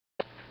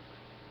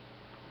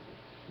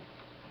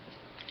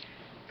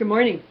Good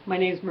morning. My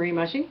name is Marie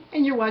Mushing,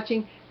 and you're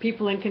watching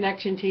People in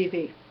Connection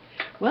TV.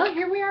 Well,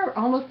 here we are,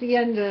 almost the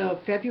end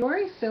of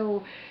February,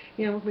 so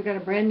we got a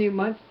brand new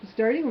month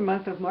starting, the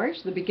month of March.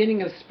 The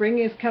beginning of spring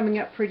is coming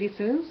up pretty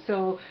soon,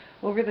 so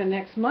over the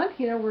next month,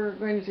 we're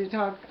going to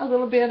talk a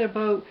little bit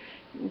about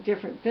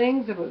different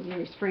things, about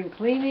your spring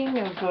cleaning,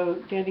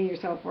 about getting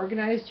yourself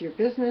organized, your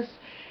business,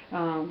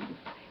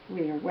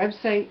 your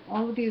website,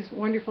 all of these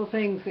wonderful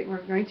things that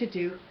we're going to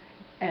do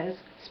as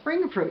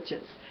spring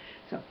approaches.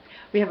 So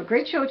we have a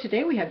great show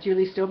today. We have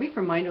Julie Stobie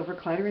from Mind Over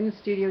Clutter in the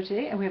studio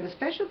today, and we have a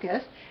special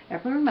guest,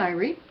 Evelyn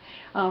Myrie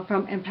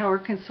from Empower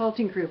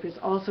Consulting Group is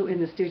also in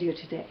the studio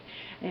today.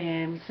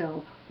 And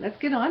so let's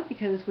get on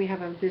because we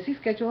have a busy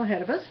schedule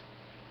ahead of us.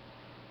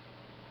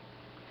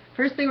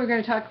 First thing we're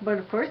going to talk about,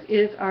 of course,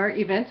 is our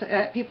events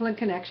at People in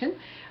Connection.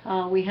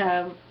 We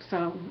have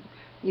some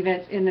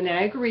events in the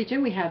Niagara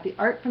region. We have the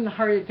Art from the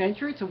Heart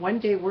Adventure. It's a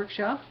one-day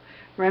workshop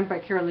run by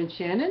Carolyn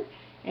Shannon,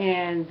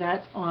 and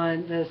that's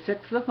on the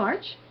 6th of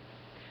March.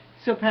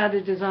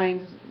 Silpada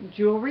Designs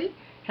Jewelry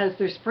has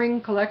their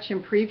spring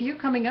collection preview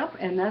coming up,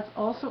 and that's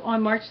also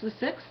on March the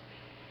 6th.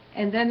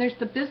 And then there's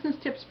the Business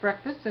Tips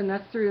Breakfast, and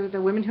that's through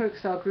the Women Who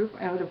Excel group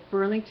out of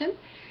Burlington,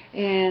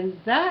 and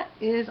that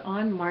is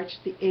on March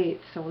the 8th.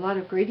 So a lot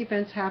of great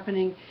events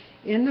happening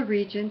in the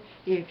region.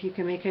 If you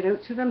can make it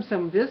out to them,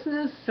 some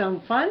business,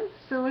 some fun,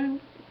 so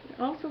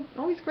also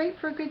always great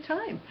for a good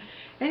time.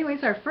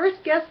 Anyways, our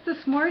first guest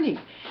this morning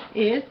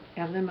is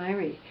Evelyn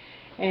Myrie.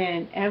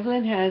 And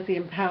Evelyn has the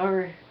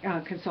Empower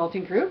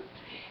Consulting Group.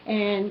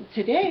 And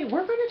today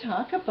we're going to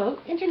talk about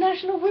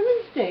International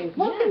Women's Day.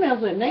 Welcome, yes.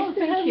 Evelyn. Nice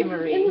to have you,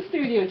 Marie, in the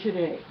studio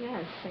today.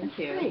 Yes, thank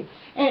you. Great.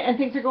 And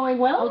things are going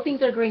well? Oh,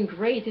 things are going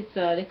great. It's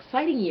an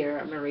exciting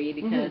year, Marie,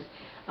 because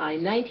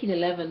in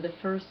 1911 the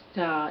first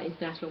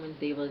International Women's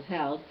Day was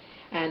held.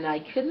 And I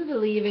couldn't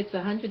believe it's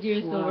 100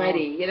 years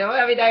already.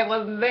 I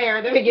wasn't there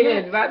at the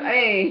beginning, but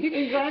hey,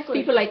 exactly.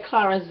 People like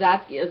Clara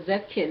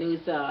Zetkin,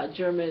 who's a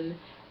German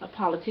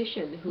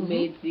politician who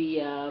made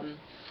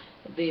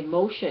the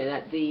motion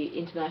at the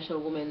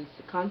International Women's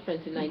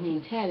Conference in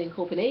 1910 in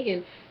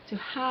Copenhagen to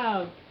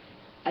have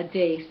a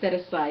day set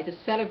aside to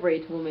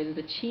celebrate women's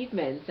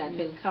achievements and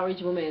to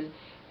encourage women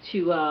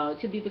to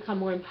become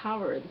more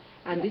empowered.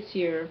 And this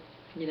year,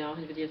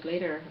 100 years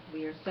later,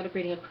 we are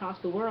celebrating across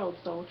the world.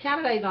 So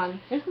Canada is on.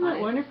 Isn't that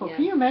wonderful? Yes.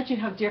 Can you imagine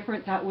how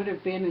different that would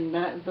have been in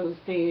those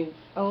days?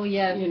 Oh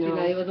yes,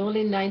 it was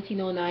only in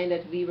 1909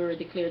 that we were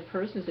declared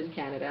persons in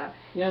Canada.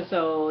 Yes.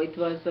 So it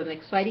was an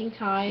exciting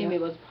time. Yes.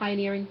 It was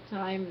pioneering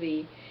time.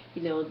 The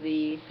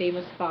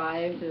famous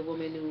five, the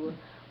women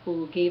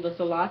who gave us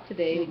a lot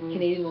today,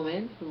 Canadian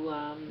women, who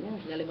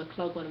Nellie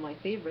McClug, one of my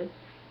favorites,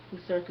 who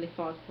certainly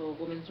fought for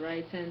women's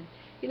rights, and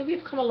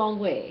we've come a long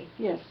way.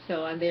 Yes.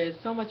 So, and there's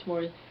so much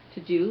more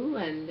to do,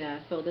 and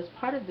so this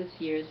part of this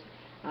year's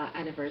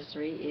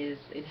anniversary is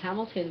in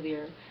Hamilton.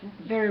 We're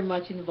very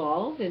much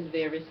involved in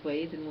various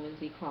ways in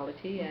women's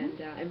equality, and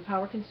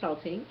Empower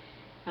Consulting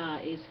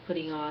is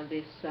putting on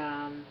this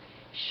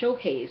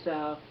showcase,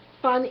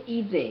 fun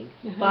evening.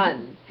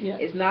 Fun.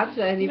 It's not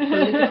any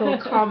political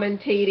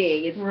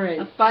commentating. It's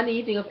a fun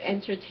evening of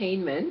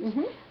entertainment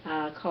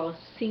called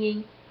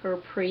Singing Her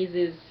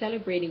Praises,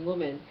 Celebrating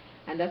Women.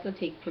 And that's going to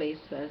take place,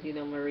 as you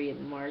know, Marie,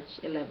 on March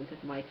 11th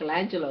at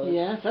Michelangelo's.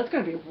 Yes, that's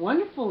going to be a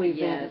wonderful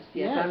event.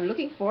 Yes. I'm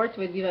looking forward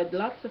to it. We've had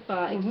lots of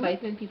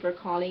excitement. People are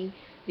calling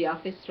the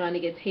office trying to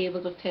get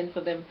tables of 10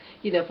 for them,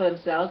 for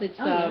themselves. It's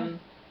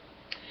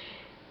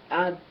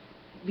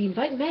we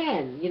invite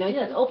men,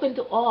 it's open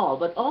to all,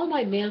 but all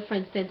my male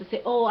friends tend to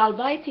say, oh, I'll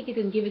buy a ticket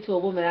and give it to a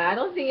woman. I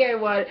don't think I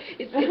want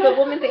it's a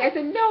woman thing. I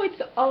said, no,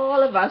 it's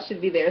all of us should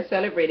be there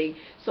celebrating.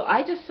 So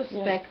I just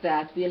suspect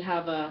that we'll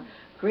have a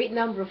great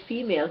number of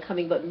female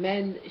coming, but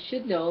men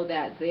should know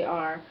that they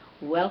are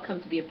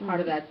welcome to be a part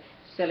of that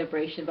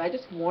celebration. But I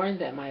just warn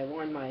them, I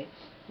warn my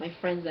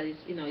friends that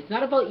it's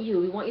not about you.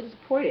 We want you to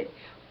support it,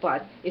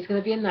 but it's going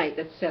to be a night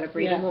that's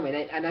celebrating women,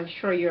 and I'm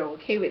sure you're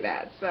okay with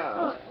that.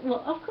 So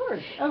well, of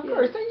course,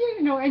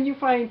 and you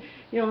find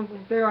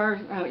there are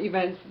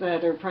events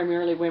that are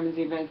primarily women's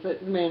events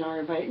that men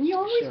are invited, and you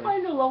always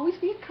find there'll always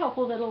be a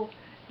couple that'll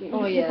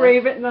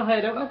brave it and they'll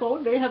head out and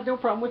go. They have no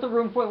problem with a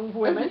room full of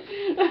women.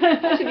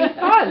 It should be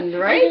fun,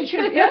 right?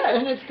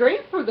 And it's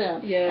great for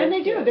them. Yes, and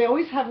they do. They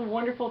always have a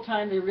wonderful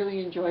time. They really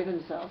enjoy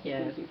themselves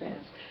at these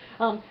events.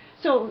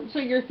 So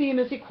your theme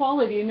is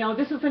equality. Now,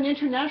 this is an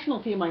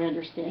international theme, I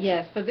understand.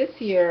 Yes, but this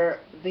year,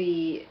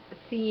 the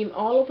theme,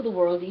 all over the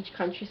world, each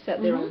country set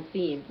their own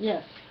theme.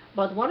 Yes.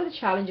 But one of the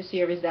challenges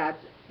here is that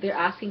they're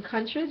asking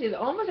countries, it's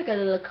almost like a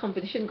little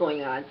competition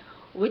going on,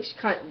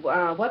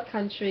 what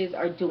countries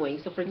are doing.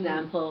 So, for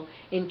example,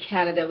 in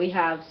Canada, we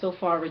have so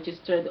far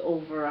registered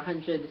over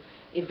 100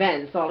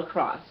 events all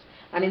across.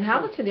 And in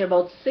Hamilton, there are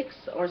about 6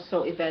 or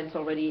so events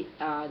already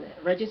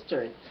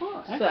registered.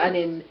 Oh, so, and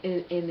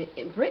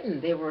in Britain,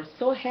 they were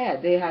so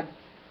ahead. They had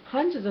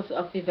hundreds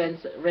of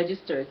events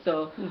registered.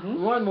 So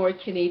more and more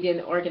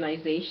Canadian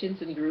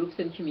organizations and groups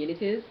and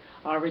communities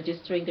are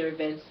registering their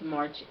events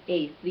March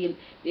 8th.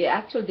 The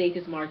actual date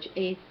is March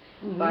 8th,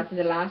 but in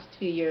the last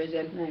few years,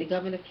 and the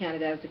government of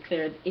Canada has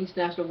declared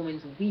International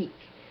Women's Week.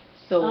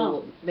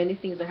 So many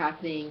things are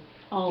happening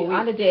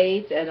on the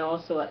date and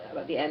also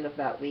at the end of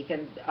that week.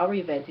 And our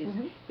event is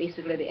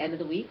basically at the end of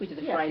the week, which is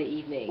a Friday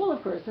evening. Well,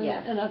 of course,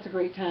 and that's a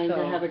great time to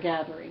have a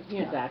gathering.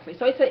 Exactly.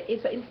 So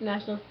it's an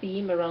international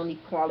theme around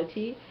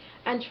equality.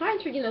 And trying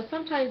to,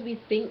 sometimes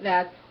we think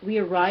that we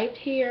arrived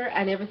here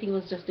and everything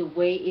was just the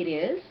way it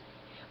is.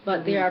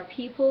 But there are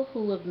people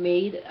who have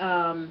made,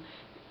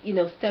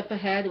 step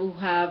ahead, who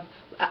have,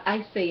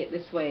 I say it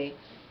this way,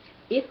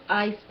 if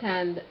I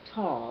stand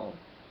tall,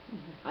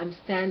 I'm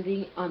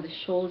standing on the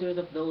shoulders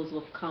of those who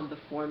have come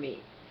before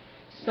me.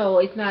 So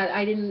it's not,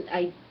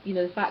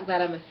 the fact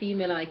that I'm a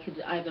female and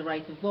I have the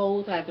right to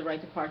vote, I have the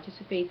right to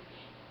participate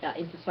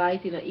in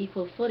society on an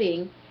equal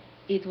footing,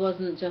 it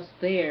wasn't just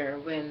there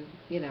when,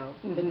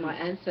 with my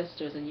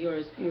ancestors and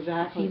yours,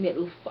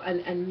 female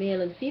and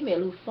male and female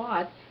who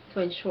fought to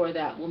ensure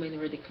that women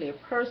were declared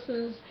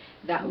persons,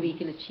 that we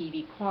can achieve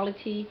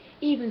equality,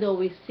 even though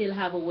we still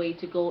have a way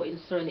to go in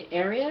certain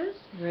areas,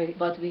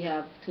 but we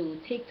have to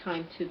take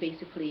time to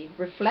basically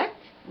reflect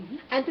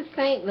and to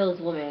thank those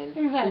women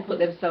who put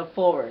themselves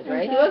forward,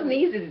 right? It wasn't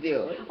easy to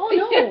do.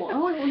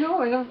 Oh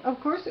no, and of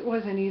course it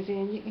wasn't easy,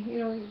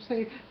 and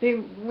so they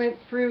went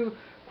through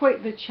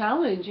quite the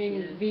challenge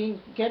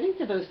in getting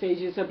to those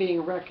stages of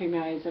being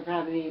recognized, of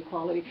having the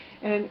equality,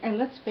 and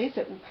let's face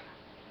it,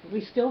 we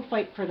still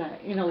fight for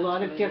that in a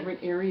lot of different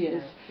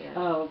areas,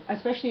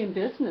 especially in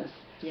business,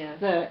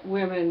 that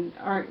women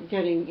aren't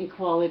getting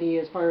equality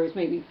as far as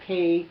maybe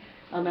pay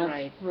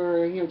amounts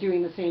for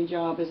doing the same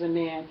job as a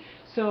man.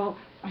 So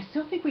I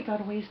still think we got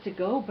a ways to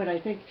go, but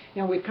I think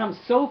we've come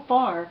so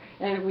far,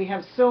 and we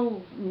have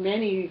so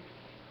many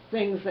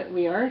things that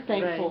we are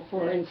thankful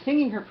for, and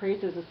singing her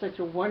praises is such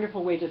a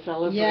wonderful way to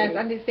celebrate. Yes,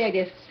 and they say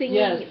they're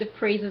singing the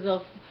praises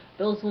of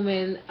those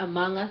women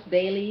among us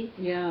daily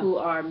who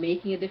are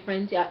making a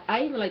difference.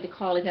 I even like to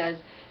call it as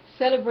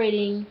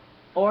celebrating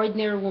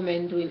ordinary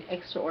women doing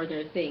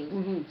extraordinary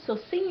things. So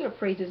singing her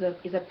praises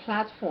is a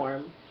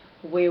platform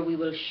where we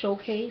will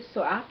showcase.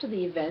 So after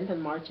the event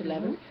on March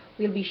 11th,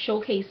 we'll be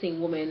showcasing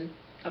women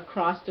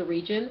across the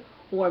region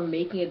who are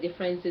making a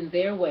difference in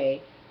their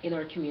way in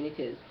our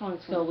communities.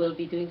 So we'll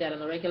be doing that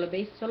on a regular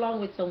basis,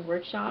 along with some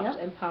workshops,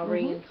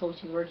 empowering and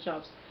coaching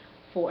workshops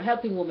for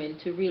helping women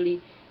to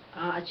really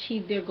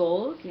achieve their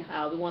goals. We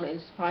want to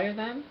inspire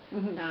them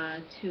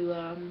to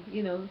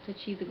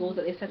achieve the goals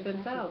that they set for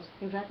themselves.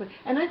 Exactly.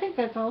 And I think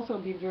that's also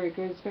be very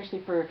good,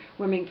 especially for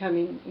women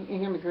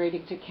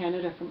immigrating to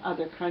Canada from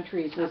other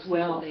countries as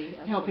well,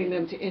 helping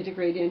them to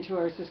integrate into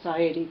our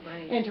society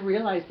and to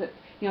realize that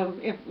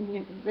if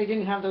they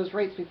didn't have those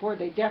rights before,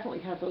 they definitely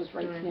have those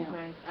rights now.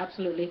 Right,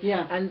 absolutely.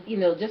 And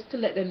just to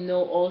let them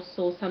know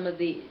also some of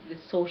the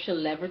social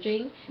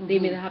leveraging, they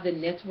may not have the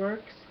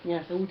networks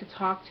who to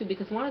talk to,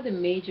 because one of the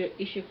major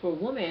issue for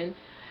women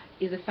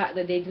is the fact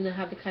that they do not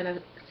have the kind of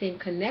same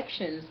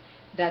connections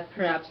that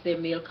perhaps their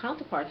male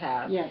counterpart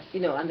have.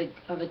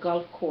 On the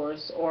golf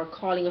course, or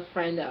calling a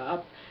friend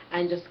up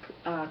and just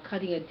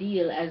cutting a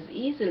deal as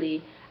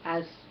easily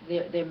as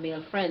their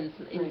male friends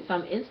in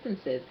some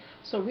instances.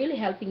 So really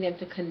helping them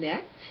to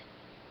connect.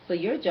 So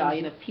your job,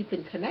 people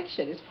in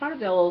connection, is part of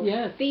the whole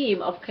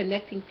theme of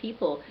connecting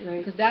people,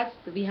 because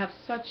we have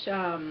such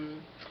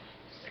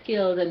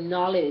skills and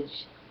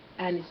knowledge,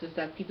 and it's just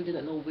that people do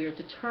not know where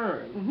to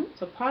turn.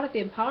 So part of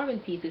the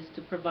empowerment piece is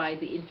to provide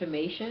the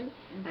information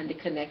and the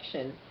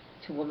connection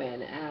to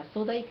women,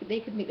 so they could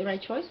make the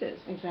right choices.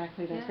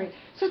 Exactly, that's right.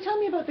 So tell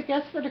me about the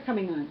guests that are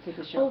coming on to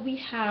the show. We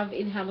have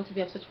in Hamilton,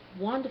 we have such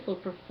wonderful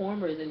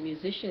performers and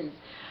musicians.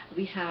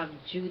 We have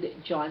Jude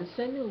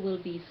Johnson, who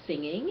will be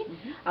singing,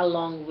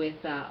 along with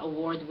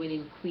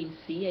award-winning Queen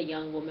C, a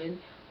young woman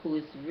who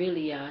is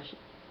really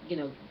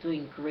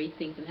doing great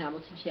things in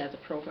Hamilton. She has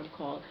a program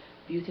called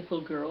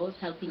Beautiful Girls,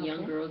 helping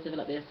young girls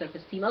develop their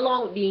self-esteem,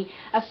 along with being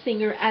a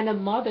singer and a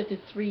mother to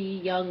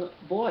 3 young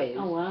boys.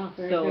 Oh, wow.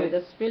 Very so good.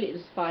 That's really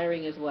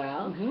inspiring as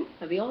well.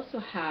 And we also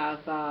have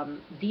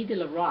Dee de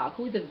la Rock,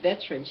 who is a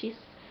veteran.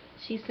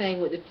 She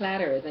sang with the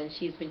Platters, and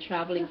she's been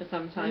traveling for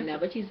some time now,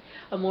 but she's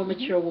a more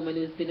mature woman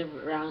who's been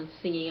around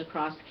singing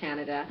across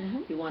Canada.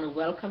 We want to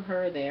welcome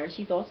her there.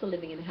 She's also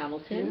living in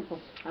Hamilton. Beautiful.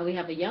 And we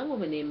have a young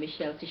woman named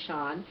Michelle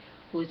Tichon,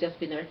 who's just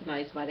been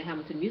recognized by the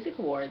Hamilton Music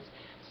Awards.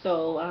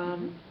 So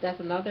that's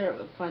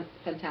another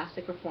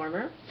fantastic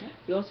performer.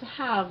 We also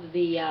have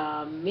the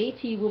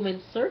Métis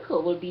Women's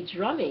Circle will be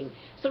drumming.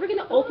 So we're going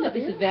to open up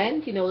this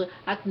event,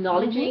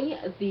 acknowledging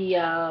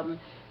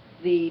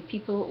the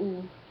people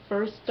who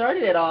first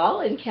started it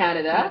all in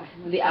Canada.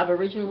 The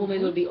Aboriginal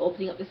women will be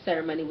opening up the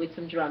ceremony with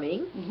some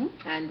drumming.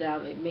 And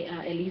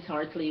Elise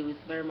Hartley, who is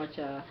very much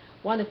a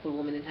wonderful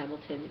woman in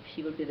Hamilton,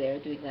 she will be there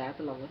doing that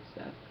along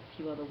with a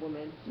few other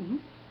women.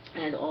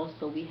 And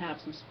also we have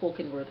some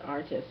spoken word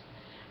artists.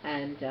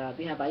 And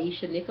we have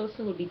Aisha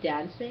Nicholson will be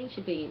dancing.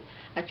 She'll be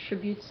a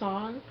tribute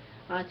song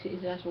to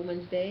International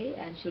Women's Day,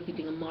 and she'll be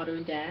doing a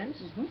modern dance.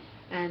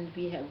 And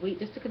we have,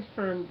 just to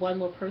confirm, one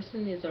more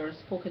person is our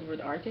spoken word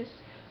artist,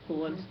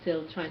 who I'm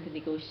still trying to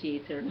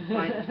negotiate or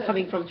find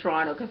coming from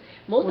Toronto, because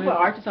most of our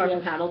artists are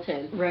from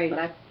Hamilton. Right. But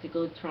I have to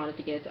go to Toronto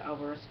to get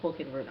our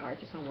spoken word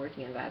artists. I'm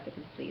working on that to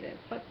complete it.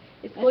 But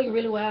it's going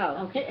really well.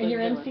 Okay, and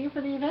your MC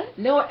for the event?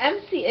 No, our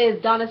MC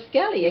is Donna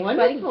Skelly.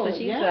 Exciting. Wonderful, So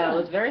she yeah.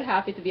 was very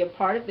happy to be a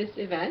part of this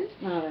event.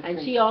 Oh, that's and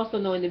great. she also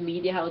know in the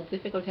media how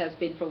difficult it has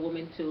been for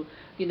women to,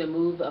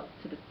 move up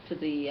to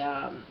the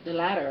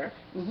ladder.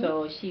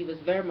 So she was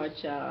very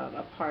much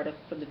a part of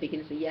from the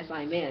beginning. So yes,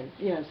 I'm in.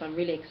 Yes. So I'm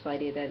really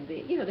excited, and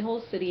the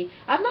whole city.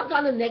 I've not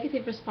gotten a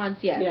negative response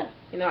yet. Yeah.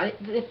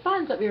 The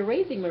funds that we're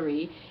raising,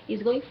 Marie,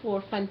 is going for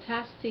a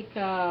fantastic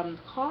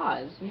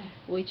cause,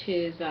 which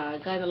is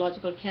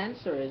gynecological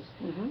cancers.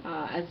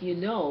 As you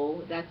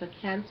know, that's a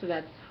cancer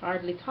that's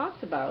hardly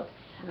talked about,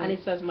 and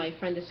it's, as my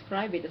friend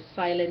described it, a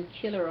silent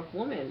killer of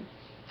women.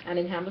 And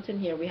in Hamilton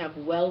here, we have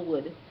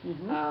Wellwood,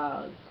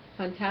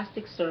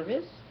 fantastic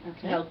service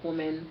to help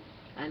women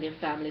and their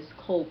families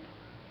cope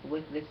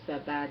with this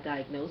bad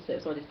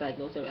diagnosis or this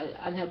diagnosis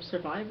and help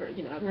survivors.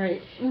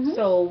 Right.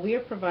 So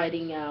we're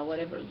providing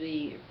whatever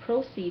the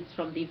proceeds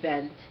from the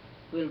event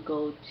will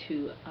go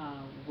to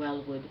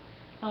Wellwood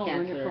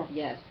Cancer. Wonderful.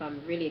 Yes,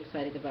 I'm really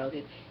excited about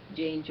it.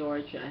 Jane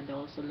George and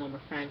also Norma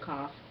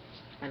Frankoff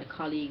and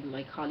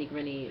my colleague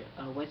Renee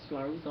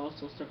Westlaw, who's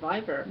also a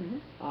survivor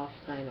of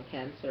gyno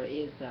cancer,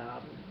 is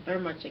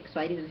very much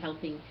excited and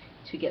helping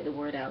to get the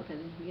word out.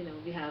 And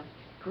we have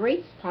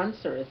great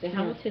sponsors. The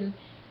Hamilton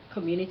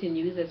Community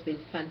News has been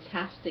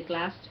fantastic.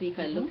 Last week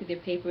I looked at their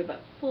paper with a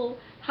full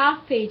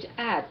half-page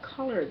ad,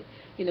 colored,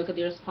 because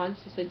they're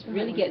sponsors. So it's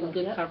really getting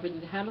good coverage.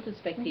 And the Hamilton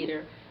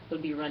Spectator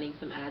will be running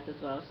some ads as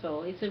well.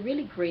 So it's a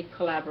really great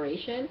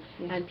collaboration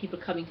and people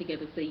coming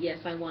together to say,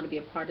 yes, I want to be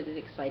a part of this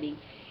exciting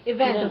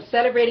event of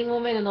celebrating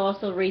women and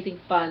also raising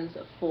funds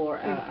for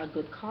a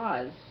good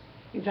cause.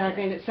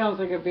 Exactly, and it sounds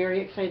like a very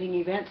exciting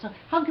event. So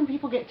how can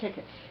people get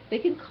tickets? They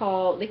can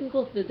go to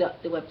the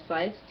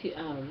website to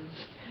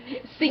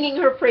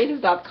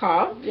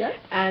singingherpraises.com,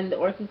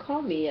 or can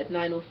call me at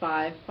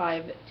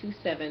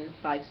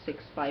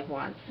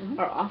 905-527-5651.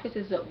 Our office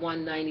is at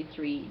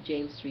 193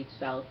 James Street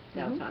South,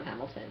 downtown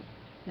Hamilton.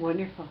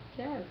 Wonderful.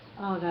 Yes.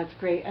 Oh, that's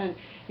great. And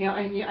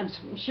I'm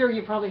sure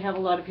you probably have a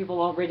lot of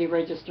people already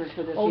registered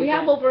for this event. We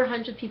have over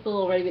 100 people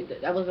already.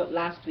 That was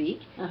last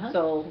week.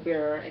 So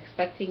we're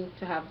expecting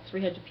to have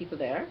 300 people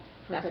there.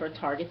 That's our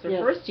target for the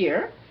first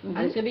year. And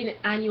it's going to be an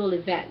annual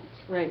event.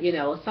 Right.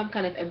 Some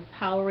kind of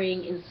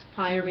empowering,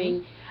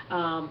 inspiring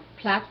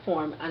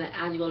platform on an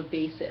annual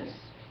basis.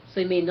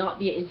 So it may not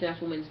be an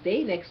International Women's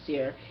Day next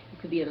year. It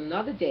could be on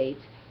another date,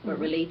 but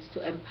relates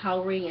to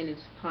empowering and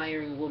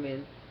inspiring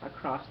women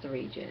across the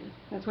region.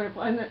 That's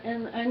wonderful.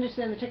 And I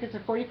understand the tickets are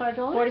 $45?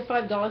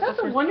 $45. That's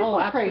a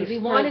wonderful price. We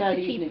wanted to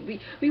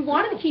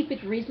keep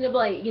it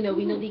reasonable.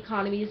 We know the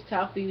economy is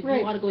tough. We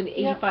don't want to go in the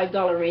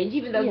 $85 range,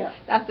 even though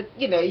that's the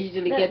you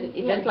usually get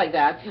events like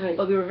that.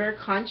 But we were very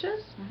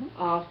conscious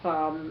of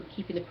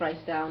keeping the price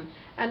down,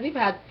 and we've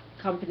had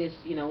companies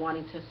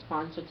wanting to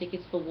sponsor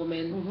tickets for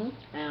women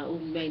who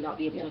may not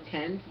be able to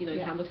attend. In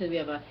Hamilton we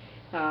have a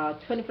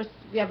 20%.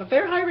 We have a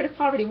very high rate of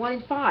poverty, 1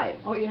 in 5.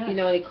 Oh, yeah.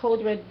 The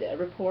Code Red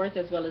report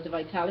as well as the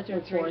Vitality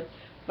report,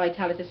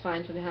 Vitality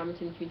Science from the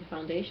Hamilton Community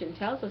Foundation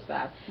tells us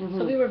that.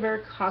 So we were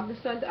very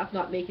cognizant of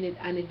not making it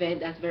an event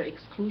that's very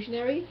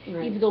exclusionary,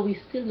 even though we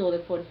still know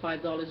that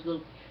 $45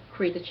 will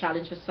create a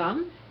challenge for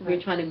some.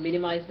 We're trying to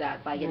minimize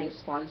that by getting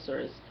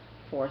sponsors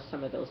for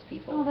some of those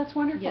people. Oh, that's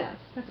wonderful. Yes.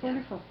 That's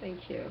wonderful.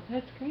 Thank you.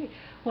 That's great.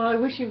 Well, I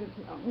wish you,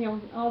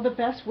 all the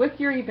best with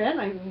your event.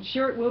 I'm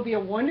sure it will be a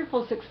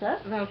wonderful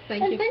success. Well,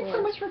 thank you. And thanks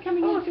so much for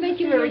coming in. Thank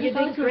you, Mary. You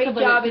did a great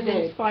job as an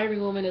inspiring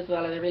woman as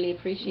well, and I really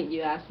appreciate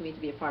you asking me to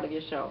be a part of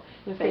your show.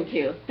 Well, thank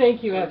you.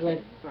 Thank you,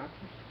 Evelyn.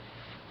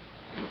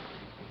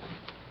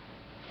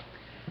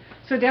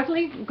 So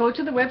definitely go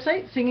to the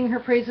website,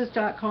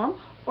 singingherpraises.com,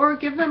 or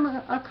give them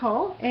a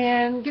call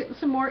and get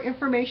some more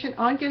information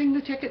on getting the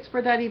tickets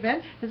for that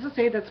event. As I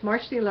say, that's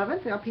March the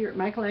 11th up here at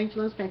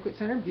Michelangelo's Banquet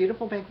Center,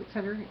 beautiful banquet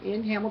center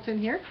in Hamilton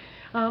here.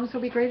 So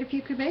it'd be great if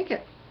you could make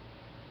it.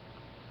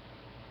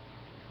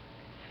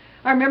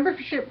 Our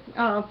membership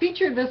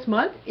feature this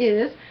month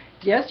is,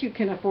 yes, you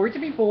can afford to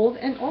be bold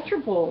and ultra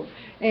bold.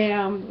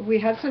 And we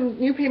have some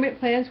new payment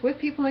plans with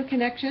People in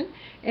Connection,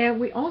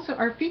 and we also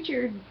are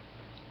featured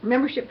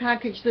membership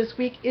package this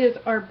week is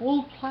our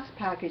Bold Plus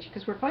package,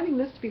 because we're finding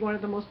this to be one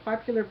of the most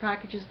popular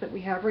packages that we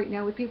have right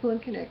now with People in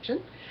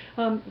Connection,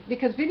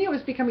 because video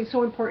is becoming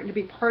so important to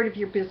be part of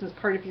your business,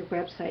 part of your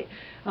website.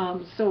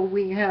 So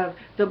we have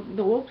the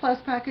Bold Plus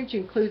package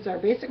includes our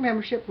basic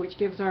membership, which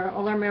gives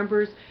all our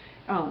members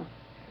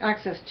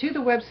access to the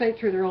website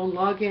through their own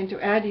login to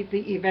add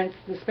the events,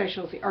 the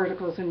specials, the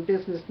articles, and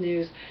business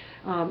news.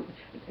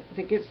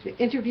 That gets the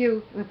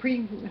interview,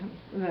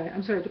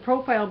 the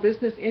profile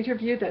business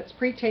interview that's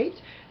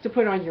pre-taped to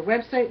put on your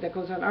website. That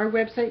goes on our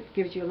website,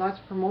 gives you lots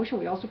of promotion.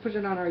 We also put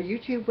it on our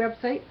YouTube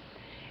website,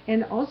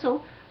 and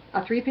also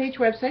a 3-page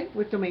website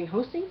with domain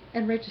hosting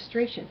and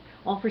registration,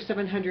 all for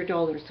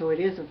 $700. So it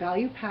is a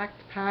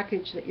value-packed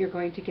package that you're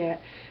going to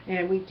get,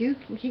 and we do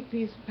keep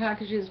these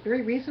packages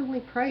very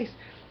reasonably priced.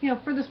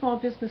 for the small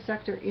business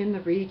sector in the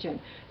region.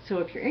 So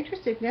if you're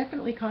interested,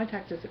 definitely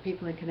contact us at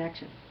People in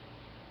Connection.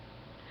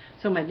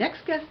 So my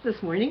next guest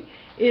this morning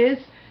is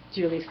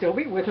Julie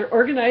Stobie with her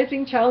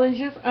Organizing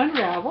Challenges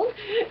Unraveled.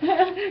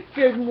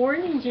 Good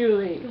morning,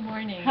 Julie. Good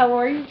morning. How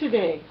are you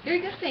today?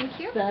 Very good, thank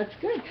you. That's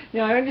good.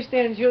 Now, I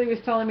understand Julie was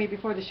telling me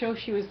before the show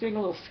she was doing a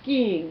little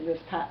skiing this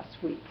past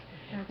week.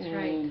 That's and,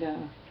 right.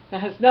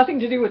 That has nothing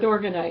to do with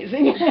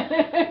organizing.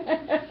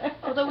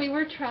 Although we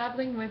were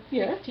traveling with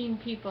Yes. 16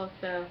 people,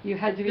 so You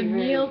had to be the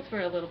very- meals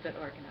were a little bit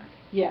organized.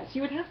 Yes,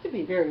 you would have to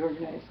be very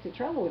organized to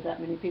travel with that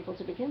many people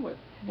to begin with.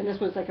 And this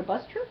was like a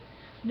bus trip?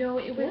 No,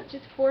 it was Yeah.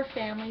 just 4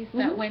 families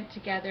that Mhm. went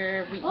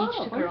together. We Oh, each took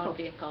our wonderful. own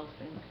vehicles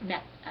and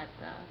met at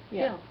the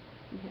Yeah. hill.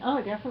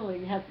 Oh,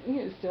 definitely.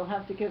 You still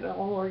have to get it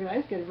all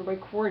organized, get everybody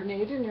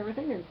coordinated and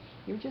everything, and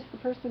you're just the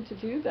person to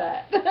do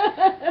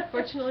that.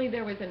 Fortunately,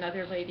 there was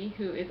another lady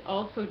who is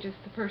also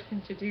just the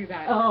person to do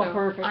that. Oh, so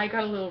perfect. I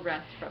got a little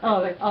rest from it.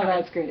 Oh, this oh, time.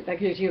 that's great. That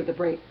gives you the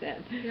break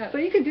then. Yeah. So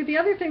you can do the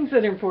other things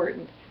that are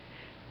important.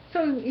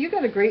 So you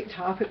got a great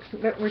topic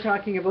that we're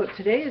talking about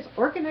today is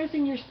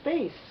organizing your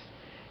space.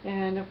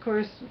 And of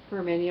course,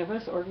 for many of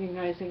us,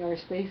 organizing our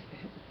space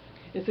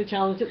is a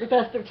challenge at the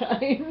best of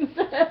times.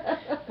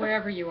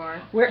 Wherever you are.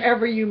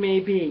 Wherever you may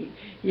be.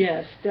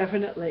 Yes,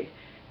 definitely.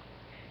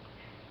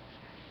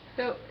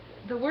 So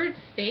the word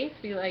space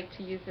we like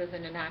to use as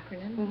an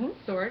acronym: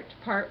 Mhm. sort,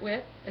 part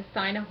with,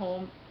 assign a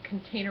home,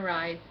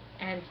 containerize,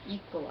 and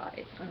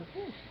equalize.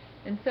 Okay.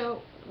 And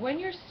so when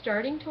you're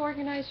starting to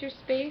organize your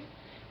space,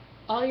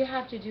 all you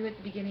have to do at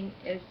the beginning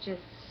is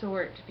just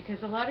sort,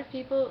 because a lot of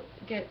people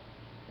get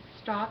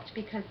stopped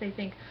because they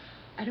think,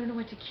 I don't know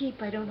what to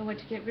keep, I don't know what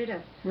to get rid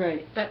of.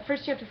 Right. But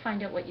first you have to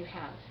find out what you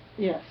have.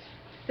 Yes.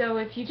 So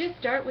if you just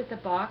start with a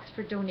box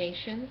for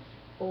donations,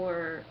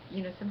 or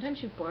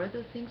sometimes you borrow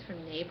those things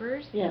from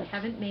neighbors Yes. and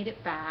haven't made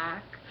it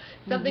back,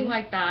 something Mhm.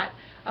 like that.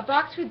 A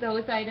box for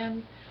those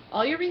items,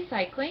 all your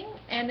recycling,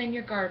 and then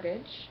your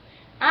garbage.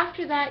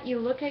 After that, you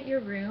look at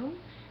your room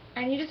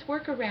and you just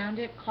work around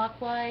it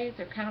clockwise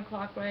or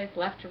counterclockwise,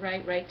 left to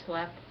right, right to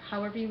left,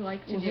 however you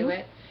like to do Mhm.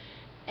 it.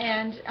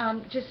 And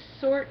just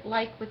sort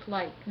like with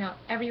like. Now,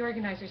 every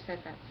organizer says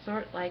that,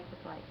 sort like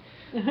with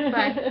like.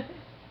 But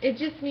it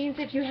just means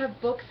if you have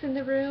books in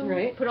the room,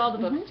 Right. put all the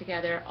books Mhm.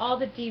 together, all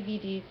the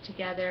DVDs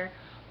together,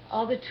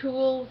 all the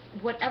tools,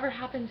 whatever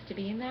happens to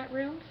be in that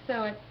room.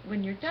 So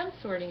when you're done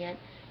sorting it,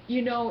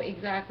 you know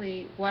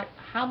exactly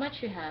how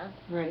much you have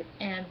Right.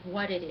 and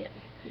what it is.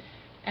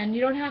 And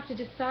you don't have to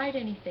decide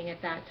anything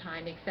at that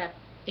time except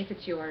if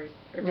it's yours,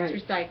 or if Right.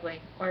 it's recycling,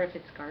 or if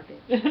it's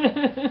garbage.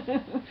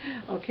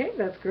 Okay,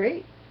 that's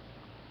great.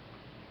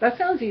 That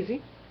sounds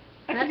easy.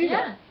 I can do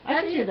that. I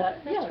can do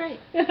that. That's yeah. right.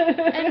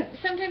 And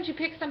sometimes you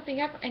pick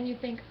something up and you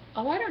think,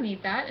 oh, I don't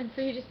need that, and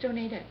so you just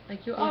donate it.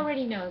 Like you Yeah.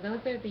 already know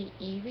those are the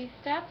easy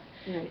steps.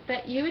 Right.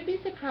 But you would be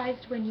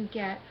surprised when you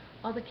get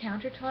all the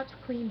countertops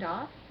cleaned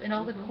off and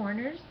all the Mhm.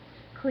 corners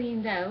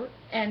cleaned out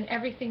and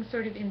everything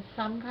sort of in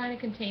some kind of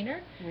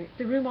container. Right.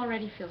 The room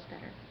already feels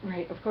better.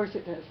 Right, of course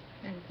it does.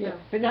 And Yeah, so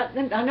but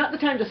not the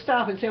time to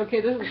stop and say,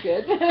 okay, this is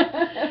good.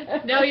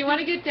 no, you want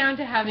to get down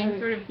to having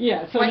sort of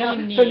yeah. So what now,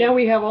 you need. so now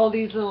we have all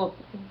these little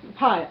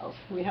piles.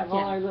 We have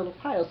all Yeah. our little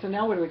piles. So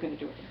now what are we going to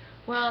do with them?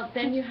 Well,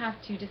 then you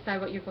have to decide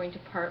what you're going to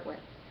part with.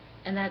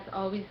 And that's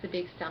always the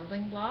big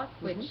stumbling block,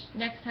 which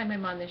next time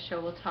I'm on this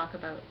show we'll talk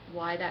about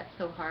why that's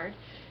so hard.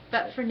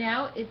 But for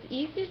now, it's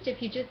easiest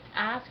if you just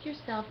ask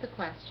yourself the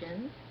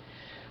questions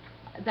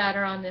that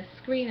are on this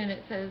screen, and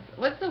it says,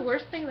 what's the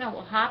worst thing that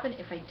will happen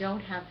if I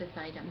don't have this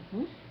item?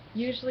 Mhm.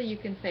 Usually you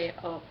can say,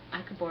 oh,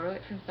 I could borrow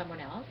it from someone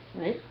else.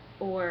 Right.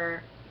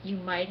 Or you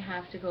might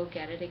have to go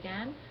get it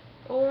again.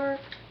 Or,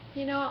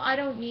 I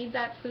don't need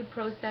that food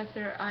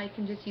processor, I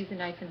can just use a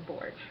knife and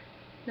board.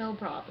 No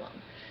problem.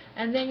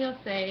 And then you'll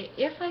say,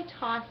 if I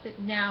toss it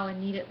now and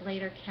need it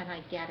later, can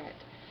I get it?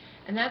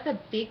 And that's a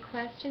big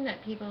question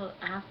that people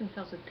ask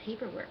themselves with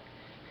paperwork,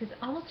 because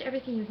almost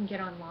everything you can get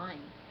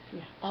online.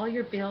 Yeah. All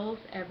your bills,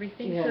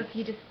 everything. Yes. So if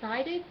you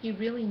decided you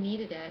really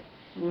needed it,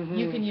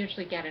 you can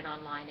usually get it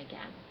online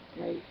again.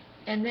 Right.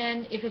 And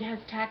then if it has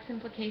tax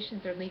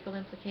implications or legal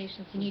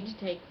implications, you need to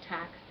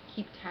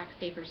keep tax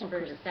papers Of for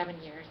course. 7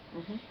 years.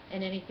 Mhm.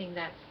 And anything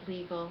that's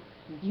legal,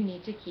 you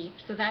need to keep.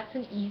 So that's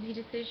an easy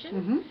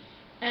decision. Mhm.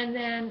 And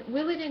then,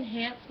 will it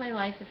enhance my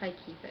life if I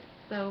keep it?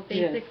 So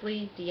Yes.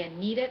 basically, do you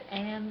need it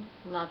and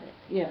love it?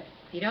 Yes.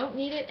 If you don't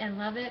need it and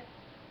love it,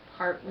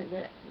 part with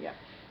it. Yeah.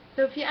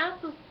 So if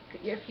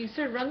you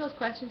sort of run those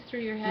questions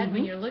through your head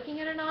when Mhm. you're looking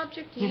at an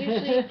object, you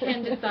usually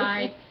can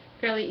decide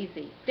fairly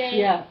easy. Stay,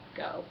 Yeah.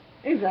 go.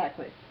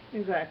 Exactly.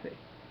 Exactly.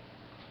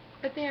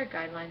 But they are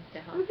guidelines to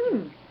help Mhm.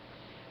 you.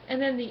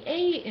 And then the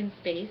A in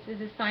space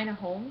is assign a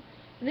home.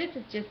 And this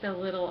is just a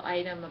little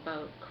item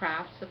about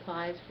craft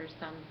supplies for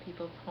some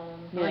people's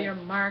homes. All Yes. your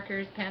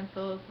markers,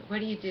 pencils,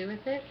 what do you do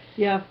with it?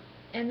 Yeah.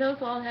 And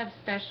those all have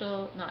just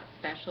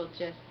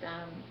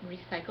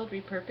recycled,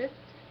 repurposed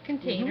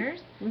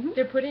containers. Mhm.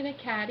 They're put in a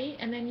caddy,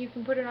 and then you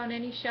can put it on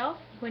any shelf.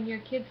 When your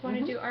kids want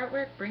to Mhm. do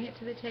artwork, bring it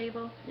to the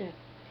table, Yes.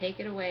 take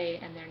it away,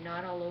 and they're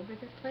not all over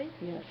this place.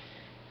 Yes.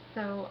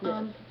 So,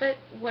 Yes. but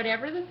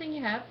whatever the thing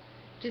you have,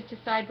 just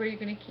decide where you're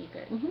going to keep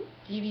it. Mhm.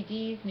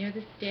 DVDs near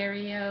the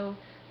stereo,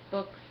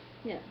 books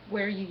Yeah.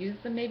 where you use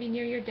them, maybe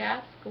near your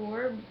desk,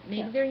 or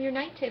maybe Yeah. they're in your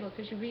night table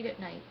because you read at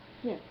night.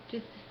 Yeah.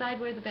 Just decide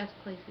where the best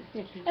place is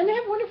Yeah. to keep And they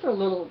them. have wonderful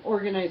little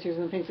organizers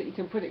and things that you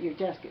can put at your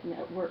desk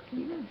at work,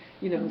 Mhm.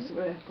 you know, Mhm.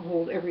 so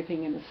hold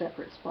everything in a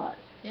separate spot.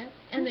 Yeah,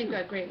 and they've Mhm.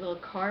 got great little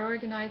car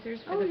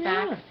organizers for Oh, the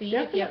back yeah, seat if you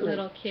have definitely.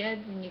 little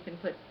kids, and you can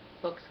put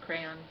books,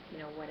 crayons,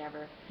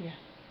 whatever Yeah.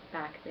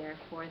 back there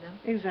for them.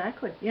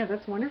 Exactly. Yeah,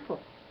 that's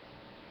wonderful.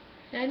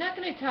 Now, I'm not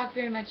going to talk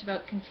very much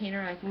about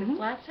containerized because Mhm.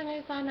 last time I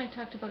was on, I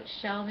talked about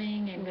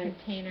shelving and Right.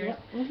 containers.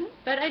 Yep. Mhm.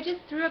 But I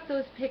just threw up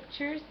those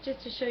pictures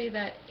just to show you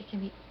that it can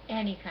be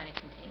any kind of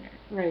container.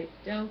 Right.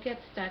 Don't get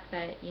stuck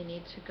that you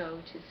need to go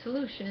to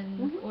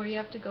Solutions Mhm. or you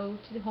have to go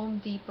to the Home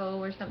Depot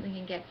or something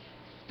and get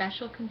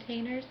special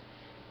containers.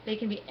 They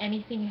can be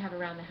anything you have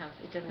around the house.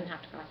 It doesn't Right.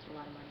 have to cost a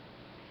lot of money.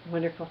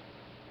 Wonderful.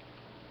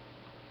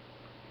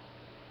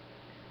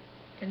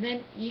 And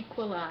then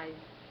equalize.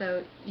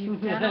 So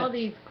you've done all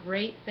these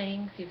great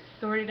things. You've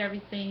sorted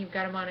everything. You've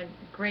got them on a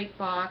great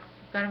box.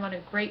 You've got them on a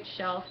great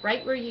shelf,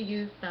 right where you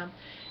use them.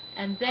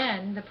 And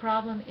then the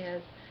problem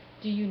is,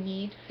 do you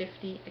need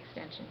 50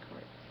 extension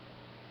cords?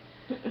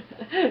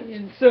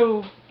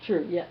 So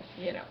true. Yes.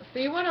 So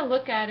you want to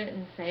look at it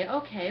and say,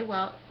 okay,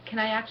 well, can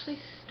I actually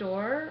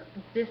store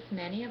this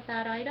many of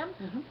that item?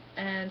 Mhm.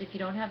 And if you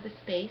don't have the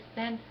space,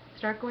 then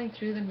start going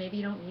through them. Maybe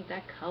you don't need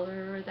that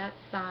color or that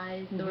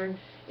size, or Mhm.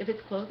 if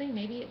it's clothing,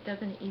 maybe it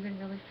doesn't even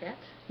really fit.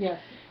 Yes.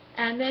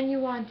 And then you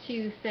want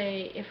to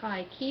say, if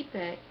I keep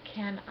it,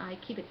 can I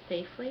keep it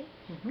safely?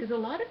 Mhm. Because a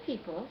lot of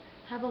people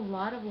have a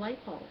lot of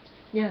light bulbs.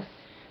 Yes.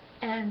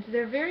 And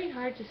they're very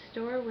hard to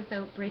store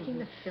without breaking Mhm.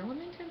 the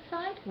filament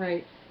inside.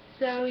 Right.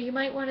 So you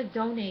might want to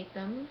donate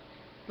them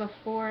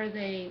before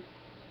they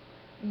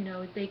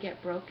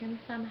get broken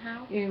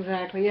somehow.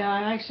 Exactly. Yeah,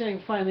 I actually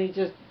finally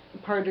just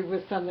parted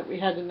with some that we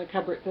had in the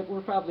cupboard that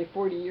were probably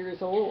 40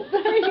 years old.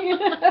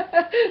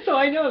 So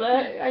I know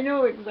that. I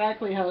know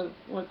exactly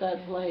what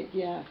that's like.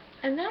 Yeah.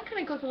 And that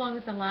kind of goes along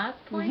with the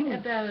last point Mhm.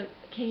 about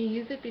can you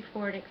use it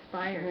before it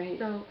expires. Right.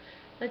 So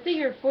let's say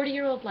your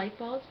 40-year-old light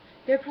bulbs,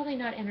 they're probably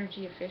not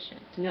energy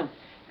efficient. No.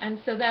 And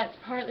so that's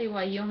partly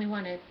why you only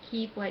want to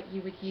keep what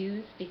you would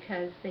use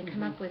because they come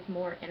Mhm. up with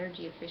more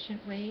energy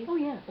efficient ways. Oh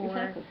yeah. Or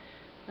Exactly.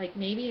 like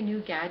maybe a new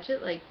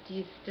gadget, like do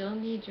you still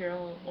need your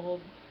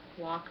old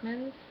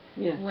Walkmans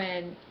Yeah.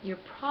 when you're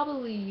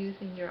probably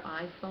using your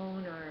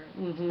iPhone or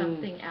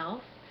something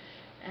else?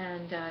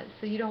 And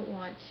so you don't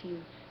want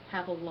to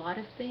have a lot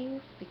of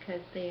things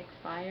because they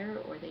expire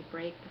or they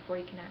break before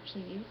you can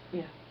actually use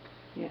them.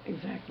 Yeah,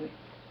 exactly.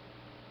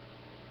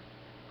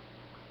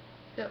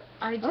 So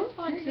I just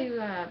want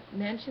to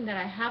mention that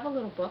I have a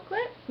little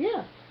booklet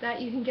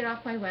that you can get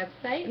off my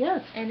website.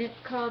 Yes. And it's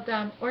called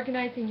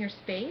Organizing Your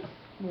Space.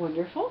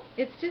 Wonderful.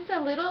 It's just a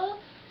little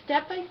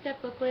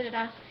step-by-step booklet. It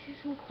asks you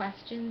some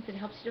questions. It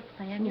helps you to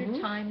plan your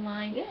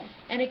timeline. Yeah.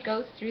 And it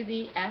goes through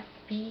the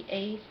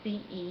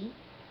SBACE.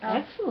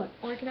 Excellent.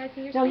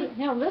 Organizing Your Space.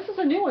 Now, this is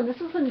a new one. This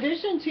is in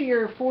addition to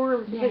your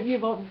four that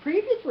you've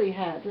previously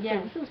had.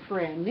 Yes. So this is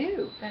brand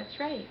new. That's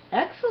right.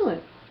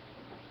 Excellent.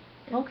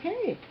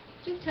 Okay.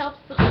 Just helps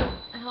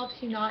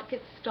you not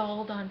get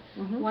stalled on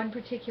one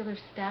particular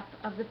step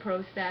of the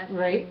process.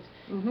 Right.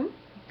 And it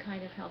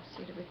kind of helps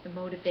you with the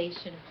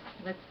motivation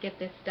of let's get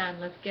this done,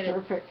 let's get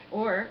Perfect. it,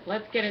 or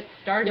let's get it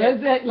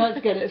started.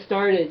 Let's get it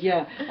started.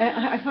 Yeah.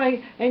 I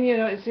find, and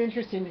it's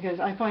interesting because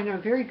I find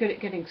I'm very good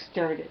at getting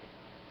started.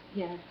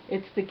 Yes.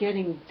 It's the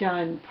getting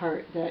done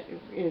part that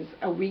is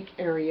a weak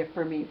area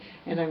for me,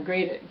 and I'm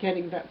great at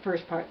getting that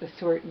first part, the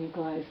sort and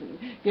equalize, and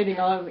getting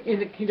all in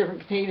the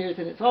different containers,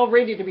 and it's all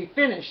ready to be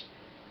finished,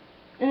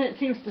 and it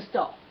seems to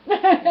stall.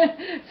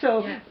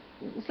 So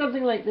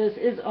something like this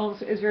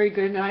is very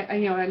good,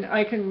 and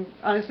I can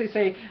honestly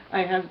say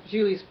I have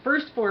Julie's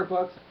first 4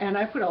 books, and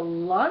I put a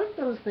lot of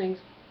those things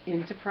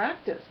into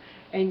practice,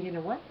 and you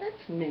know what?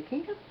 That's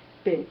making a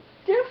big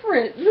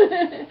difference.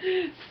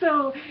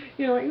 So,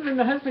 even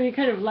the husband, he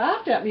kind of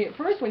laughed at me at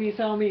first when he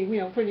saw me,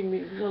 putting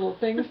these little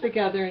things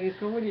together, and he's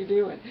going, "What are you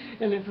doing?"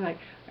 And it's like,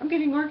 "I'm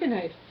getting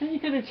organized." And he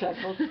kind of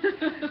chuckled.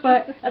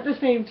 But at the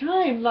same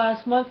time,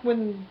 last month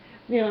when,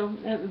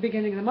 at the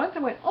beginning of the month, I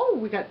went, "Oh,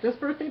 we got this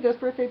birthday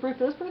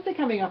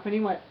coming up," and he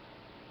went,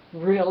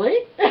 "Really?"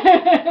 Good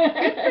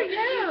for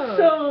you.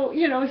 So,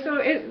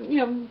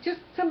 just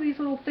some of these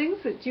little things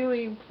that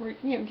Julie,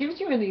 gives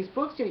you in these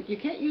books,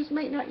 you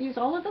might not use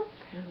all of them,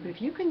 but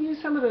if you can use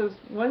some of those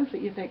ones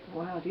that you think,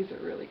 wow, these are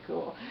really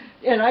cool,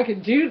 and I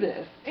could do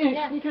this,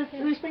 because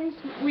there's things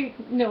we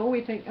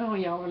think, oh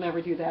yeah, we'll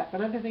never do that,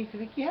 but other things you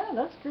think, yeah,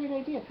 that's a great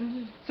idea.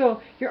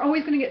 So you're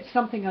always going to get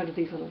something out of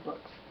these little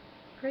books.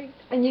 Great.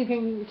 And you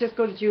can just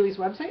go to Julie's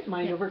website,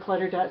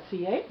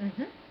 mindoverclutter.ca,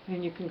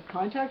 and you can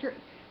contact her.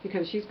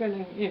 Because she's going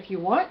to, if you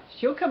want,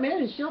 she'll come in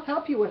and she'll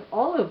help you with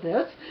all of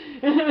this.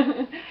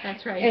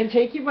 That's right. And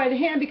take you by the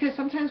hand, because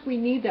sometimes we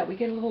need that. We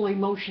get a little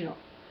emotional.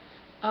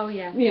 Oh,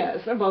 yes.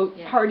 Yes, about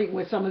Yes. parting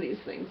with some of these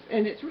things.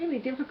 And it's really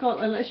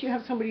difficult unless you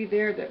have somebody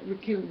there that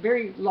can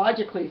very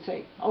logically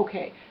say,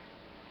 okay,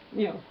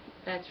 you know,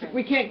 That's right.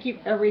 we can't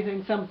keep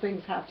everything, some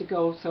things have to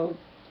go, so,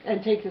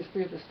 and take us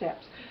through the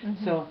steps.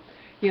 Mhm. So,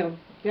 you know,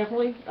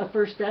 definitely a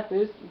first step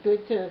is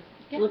good to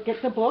Yeah. look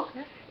at the book,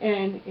 Yeah.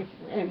 and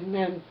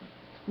then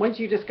once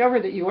you discover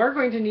that you are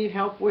going to need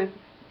help with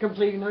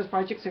completing those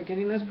projects or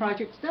getting those Mhm.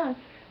 projects done,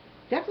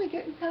 definitely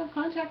get in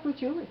contact with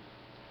Julie.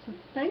 So,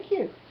 thank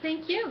you.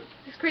 Thank you.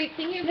 It's great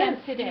seeing you Yes. again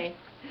today.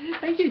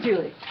 Thank you,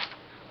 Julie.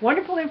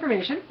 Wonderful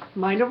information.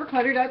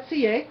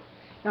 Mindoverclutter.ca.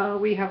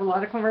 We have a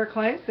lot of our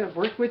clients that have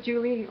worked with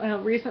Julie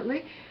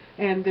recently,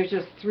 and they're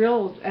just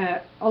thrilled.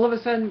 All of a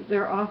sudden,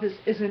 their office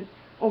isn't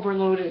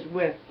overloaded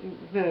with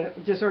the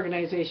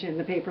disorganization in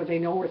the paper. They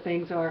know where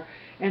things are,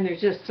 and they're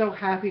just so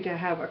happy to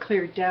have a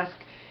clear desk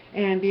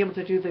and be able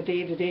to do the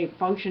day-to-day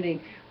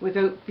functioning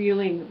without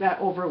feeling that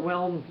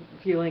overwhelmed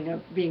feeling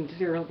of being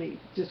thoroughly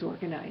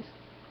disorganized.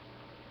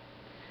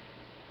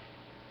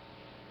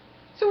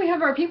 So we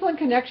have our People in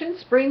Connection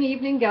Spring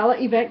Evening Gala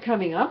event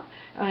coming up,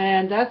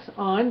 and that's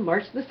on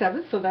March the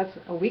 7th, so that's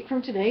a week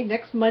from today,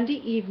 next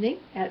Monday evening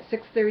at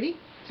 6:30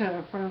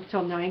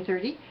 till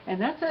 9:30,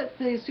 and that's at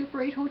the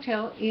Super 8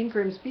 Hotel in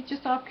Grimsby,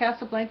 just off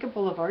Casablanca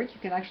Boulevard. You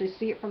can actually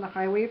see it from the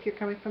highway if you're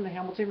coming from the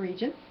Hamilton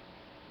region.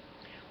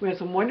 We have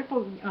some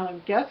wonderful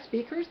guest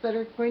speakers that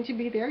are going to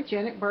be there.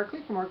 Janet Barkley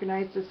from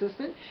Organized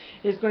Assistant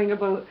is going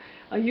about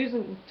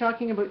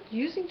talking about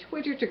using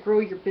Twitter to grow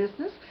your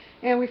business.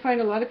 And we find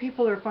a lot of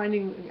people are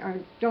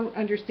don't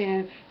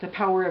understand the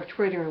power of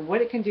Twitter and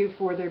what it can do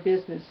for their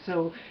business.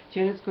 So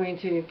Janet's going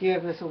to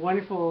give us a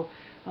wonderful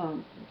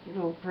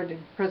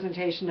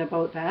presentation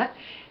about that.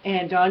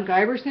 And Don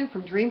Giberson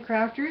from Dream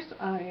Crafters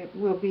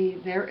will be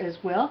there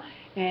as well.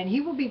 And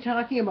he will be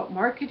talking about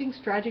marketing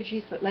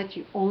strategies that let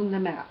you own the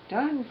map.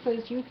 Don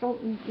says you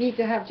don't need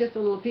to have just a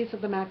little piece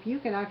of the map. You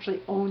can actually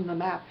own the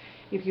map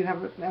if you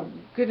have a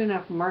good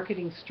enough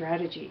marketing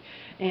strategy.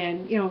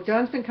 And, you know,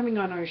 Don's been coming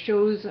on our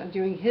shows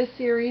doing his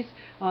series,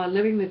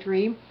 Living the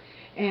Dream.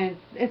 And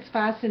it's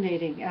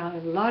fascinating.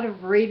 A lot of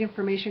great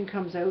information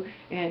comes out,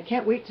 and I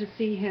can't wait to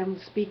see him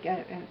speak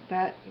at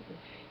that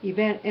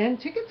event. And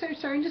tickets are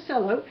starting to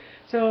sell out.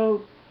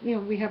 So, you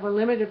know, we have a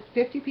limit of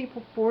 50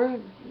 people for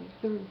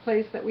the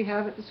place that we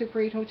have at the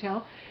Super 8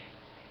 Hotel.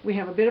 We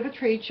have a bit of a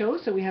trade show,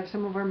 so we have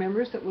some of our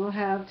members that will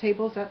have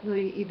tables at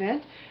the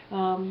event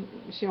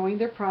showing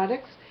their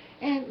products.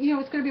 And, you know,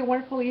 it's going to be a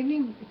wonderful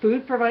evening.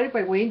 Food provided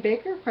by Wayne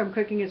Baker from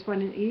Cooking is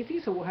Fun and Easy,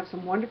 so we'll have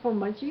some wonderful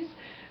munchies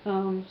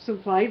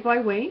supplied by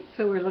Wayne.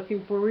 So we're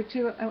looking forward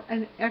to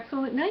an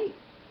excellent night.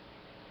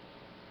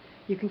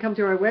 You can come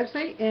to our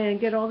website and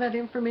get all that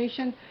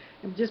information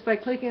just by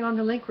clicking on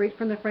the link right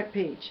from the front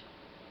page.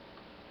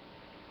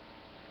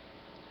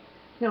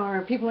 Now,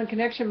 our People in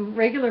Connection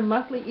regular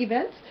monthly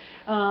events,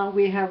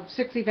 we have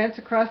 6 events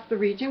across the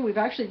region. We've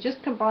actually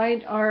just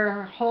combined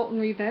our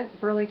Halton event,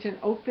 Burlington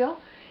Oakville,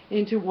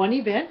 into one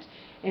event,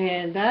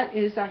 and that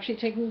is actually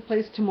taking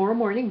place tomorrow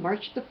morning,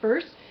 March the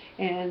 1st,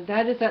 and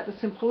that is at the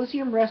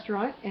Symposium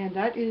Restaurant, and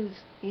that is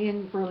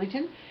in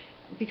Burlington,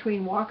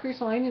 between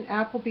Walker's Line and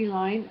Appleby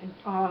Line,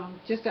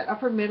 just at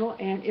Upper Middle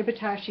and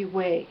Ibatashi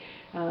Way.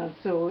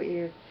 So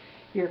if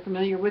you're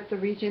familiar with the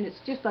region, it's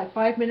just like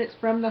 5 minutes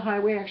from the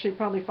highway, actually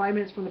probably 5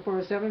 minutes from the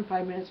 407,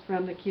 5 minutes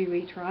from the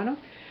QE Toronto.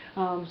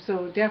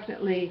 So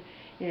definitely,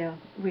 yeah,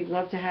 we'd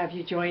love to have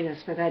you join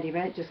us for that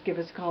event. Just give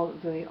us a call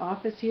at the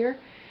office here,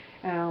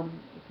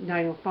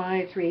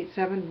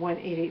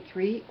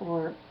 905-387-1883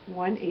 or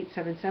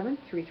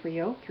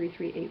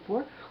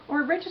 1-877-330-3384,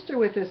 or register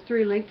with us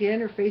through LinkedIn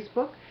or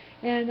Facebook,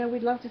 and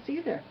we'd love to see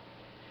you there.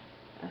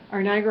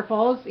 Our Niagara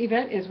Falls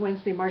event is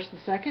Wednesday, March the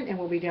 2nd, and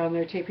we'll be down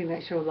there taping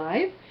that show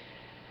live.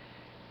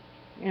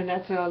 And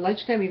that's a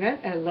lunchtime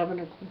event at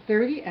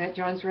 11:30 at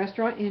John's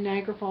Restaurant in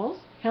Niagara Falls.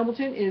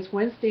 Hamilton is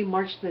Wednesday,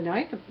 March the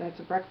 9th. That's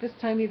a breakfast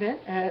time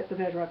event at the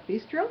Bedrock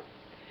Bistro.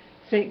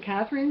 St.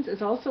 Catharines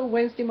is also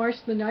Wednesday,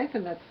 March the 9th,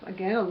 and that's,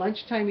 again, a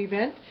lunchtime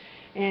event.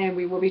 And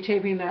we will be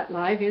taping that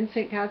live in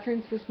St.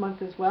 Catharines this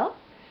month as well.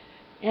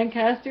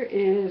 Ancaster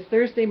is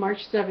Thursday,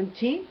 March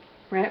 17th.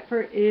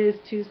 Brantford is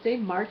Tuesday,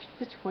 March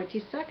the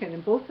 22nd.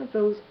 And both of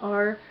those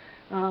are,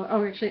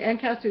 actually,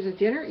 Ancaster is a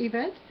dinner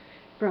event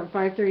from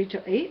 5:30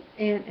 to 8,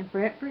 and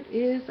Brantford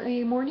is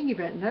a morning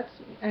event, and that's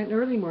an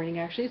early morning,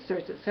 actually. It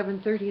starts at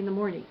 7:30 in the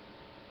morning.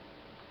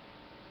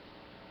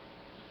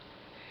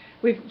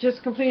 We've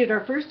just completed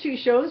our first 2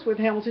 shows with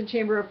Hamilton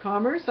Chamber of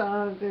Commerce,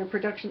 their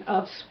production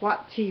of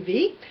SWAT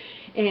TV,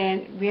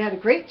 and we had a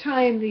great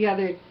time the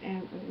other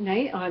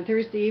night on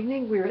Thursday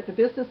evening. We were at the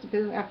Business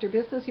After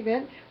Business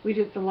event. We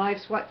did the live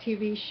SWAT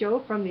TV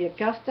show from the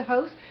Augusta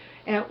House,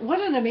 and what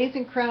an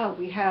amazing crowd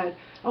we had.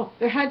 Oh,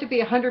 there had to be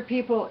 100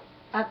 people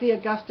at the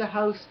Augusta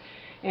House,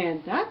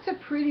 and that's a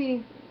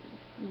pretty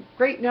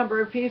great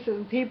number of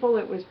people.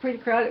 It was pretty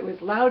crowded, it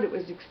was loud, it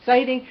was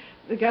exciting.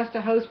 The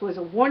Augusta House was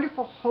a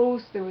wonderful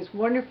host. There was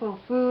wonderful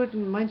food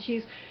and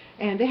munchies,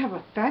 and they have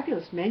a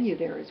fabulous menu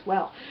there as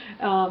well.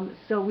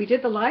 So we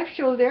did the live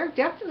show there.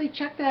 Definitely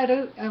check that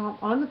out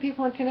on the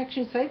People in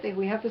Connection site.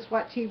 We have the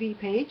SWAT TV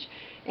page,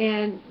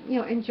 and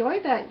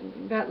enjoy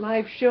that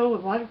live show. A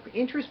lot of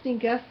interesting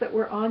guests that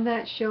were on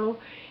that show,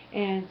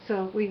 and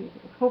so we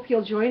hope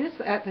you'll join us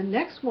at the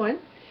next one.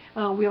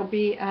 We'll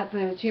be at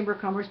the Chamber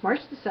of Commerce March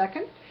the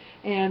 2nd,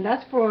 and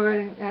that's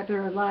at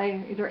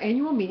their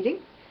annual meeting.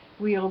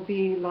 We'll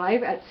be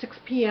live at 6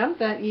 p.m.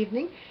 that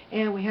evening,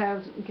 and we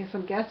have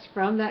some guests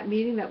from that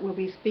meeting that we'll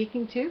be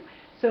speaking to,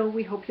 so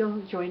we hope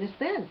you'll join us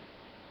then.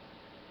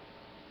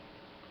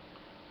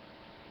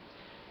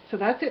 So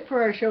that's it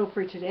for our show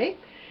for today.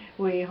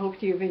 We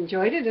hope you've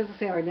enjoyed it. As I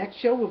say, our next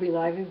show will be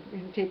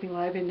taping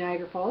live in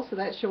Niagara Falls, so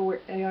that show will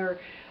air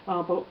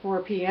about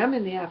 4 p.m.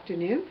 in the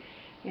afternoon.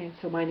 And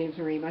so my name's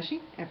Marie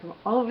Mushy, and from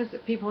all of us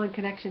at People in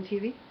Connection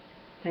TV,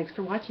 thanks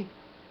for watching.